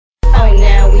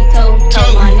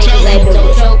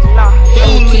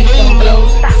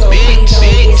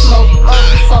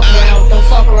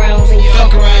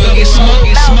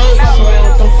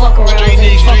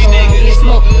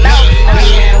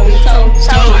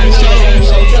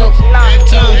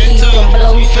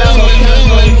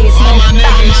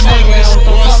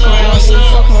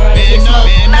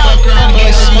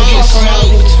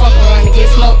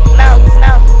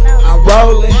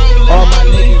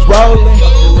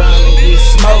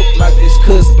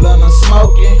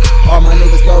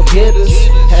hitters,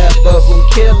 half of them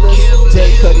killers.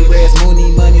 Take Cuddy Reds,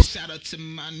 Mooney Money. Shout out to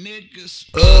my niggas.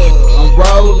 I'm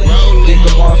rolling, think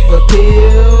I'm off a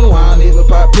pill. I don't even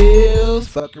pop pills.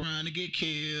 Fuck Around to get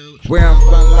killed. where I'm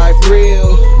from, life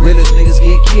real. Realest niggas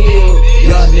get killed.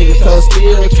 Young niggas toast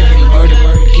still. Trying to murder,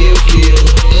 kill.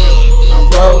 I'm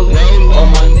rolling, all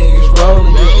my niggas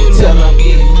rolling. You can tell I'm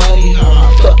getting money, how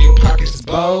my fucking pockets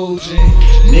bulging.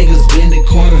 Niggas bending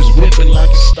corners, whipping like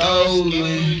it's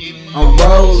stolen. I'm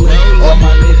rolling, all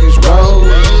my niggas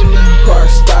rolling. Car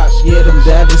stop, yeah, them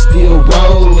davins still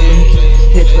rolling.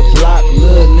 Hit the block,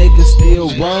 little niggas still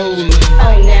rolling.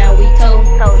 Oh, now we told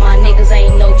my niggas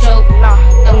ain't no joke.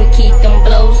 Don't keep them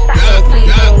blows, so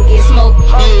please don't get smoked.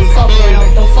 Fuck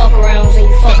around, don't fuck around, and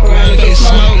you fuck around and get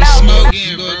smoked.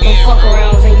 Don't fuck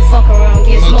around, and you fuck around and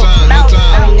get smoked.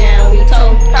 Oh, now we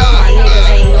told my niggas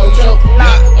ain't no joke.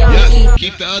 And we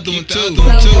Keep the other one too.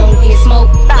 please don't get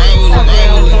smoked. Fuck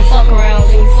around, don't fuck around,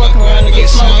 and you fuck around and get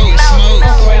smoked.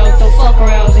 Fuck around, don't fuck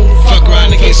around, and you fuck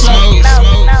around and get smoked.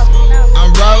 I'm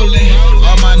rolling,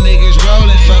 all my niggas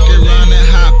rolling. Fuck around and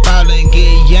hop out and get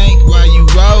yanked while you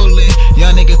rolling.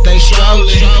 Young niggas stay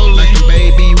strolling, like the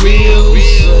baby reels.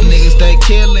 Little niggas stay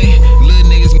killing, little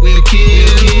niggas will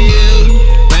kill.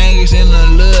 Bangers and the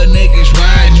little niggas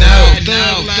riding out.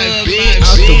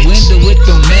 Out the window with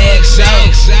the mags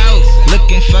out.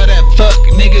 Looking for that fuck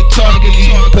nigga talking.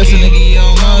 Pussy nigga, you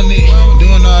don't want it.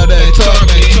 Doing all that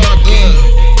talking.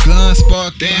 Gun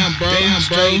spark, damn bro,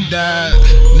 straight died.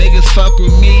 Niggas fuck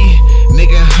with me,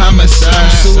 nigga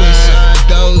homicide. Suicide,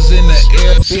 those in the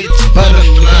air, bitch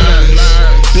butterflies.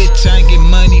 Bitch, I ain't get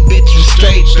money, bitch, you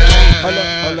straight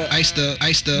die. Iced up,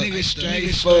 niggas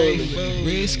straight full.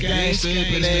 Risk gang,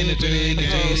 stupid,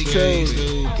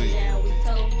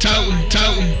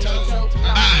 totin',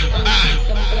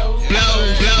 blow,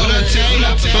 what I tell you,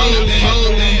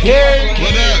 folding.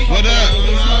 What up?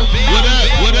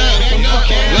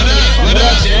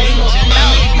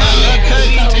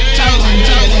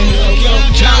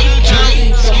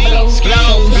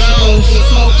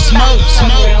 Smoke,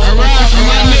 I ride for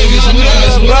my niggas,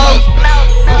 what up?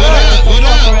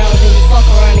 Fuck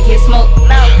around and get smoked.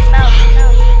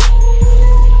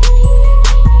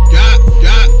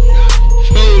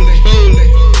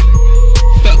 Fooling.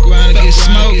 Fuck around and get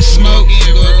smoked.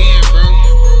 Go again, bro.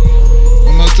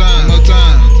 One more time.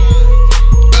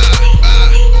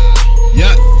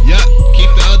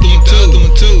 Keep the other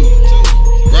one too.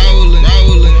 Rolling.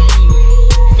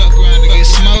 Fuck around and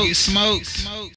get smoked.